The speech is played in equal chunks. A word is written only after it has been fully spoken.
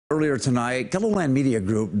Earlier tonight, KELOLAND Media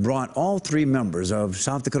Group brought all three members of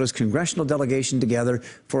South Dakota's congressional delegation together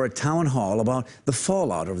for a town hall about the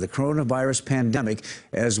fallout of the coronavirus pandemic,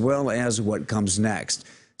 as well as what comes next.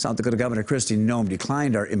 South Dakota Governor Kristi Noem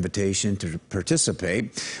declined our invitation to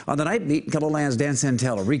participate. On the night meet, KELOLAND's Dan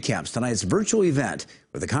Santella recaps tonight's virtual event,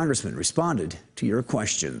 where the congressman responded to your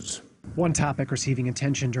questions. One topic receiving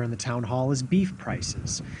attention during the town hall is beef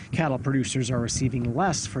prices. Cattle producers are receiving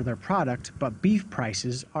less for their product, but beef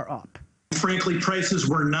prices are up. Frankly, prices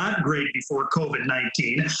were not great before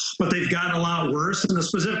COVID-19, but they've gotten a lot worse. And the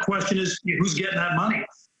specific question is, who's getting that money?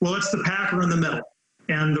 Well, it's the packer in the middle.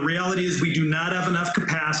 And the reality is we do not have enough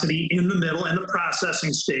capacity in the middle and the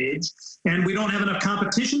processing stage, and we don't have enough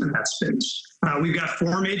competition in that space. We've got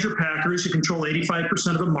four major packers who control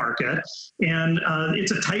 85% of the market, and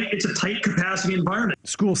it's a tight capacity environment.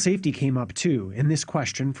 School safety came up too in this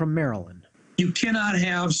question from Maryland. You cannot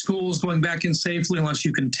have schools going back in safely unless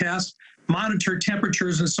you can test, monitor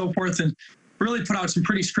temperatures and so forth, and really put out some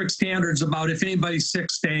pretty strict standards about if anybody's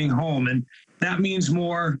sick, staying home. And that means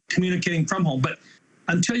more communicating from home. But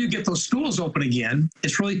until you get those schools open again,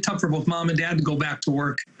 it's really tough for both mom and dad to go back to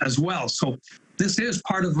work as well. So this is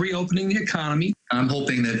part of reopening the economy. I'm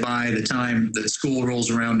hoping that by the time that school rolls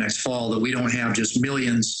around next fall, that we don't have just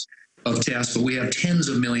millions of tests, but we have tens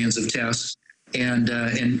of millions of tests, and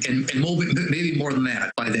maybe more than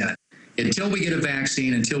that by then. Until we get a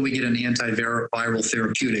vaccine, until we get an antiviral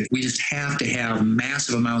therapeutic, we just have to have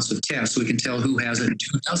massive amounts of tests so we can tell who has it and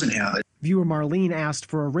who doesn't have it. Viewer Marlene asked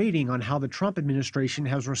for a rating on how the Trump administration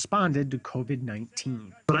has responded to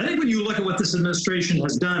COVID-19. But I think when you look at what this administration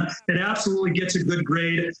has done, it absolutely gets a good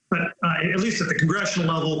grade. But at least at the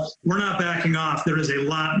congressional level, we're not backing off. There is a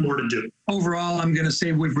lot more to do. Overall, I'm going to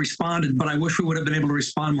say we've responded, but I wish we would have been able to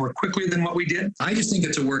respond more quickly than what we did. I just think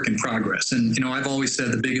it's a work in progress. And, I've always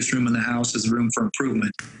said the biggest room in the house is the room for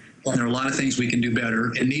improvement. And there are a lot of things we can do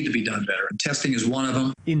better and need to be done better. And testing is one of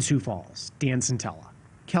them. In Sioux Falls, Dan Santella,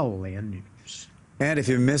 KELOLAND News. And if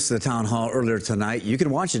you missed the town hall earlier tonight, you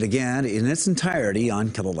can watch it again in its entirety on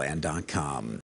KELOLAND.com.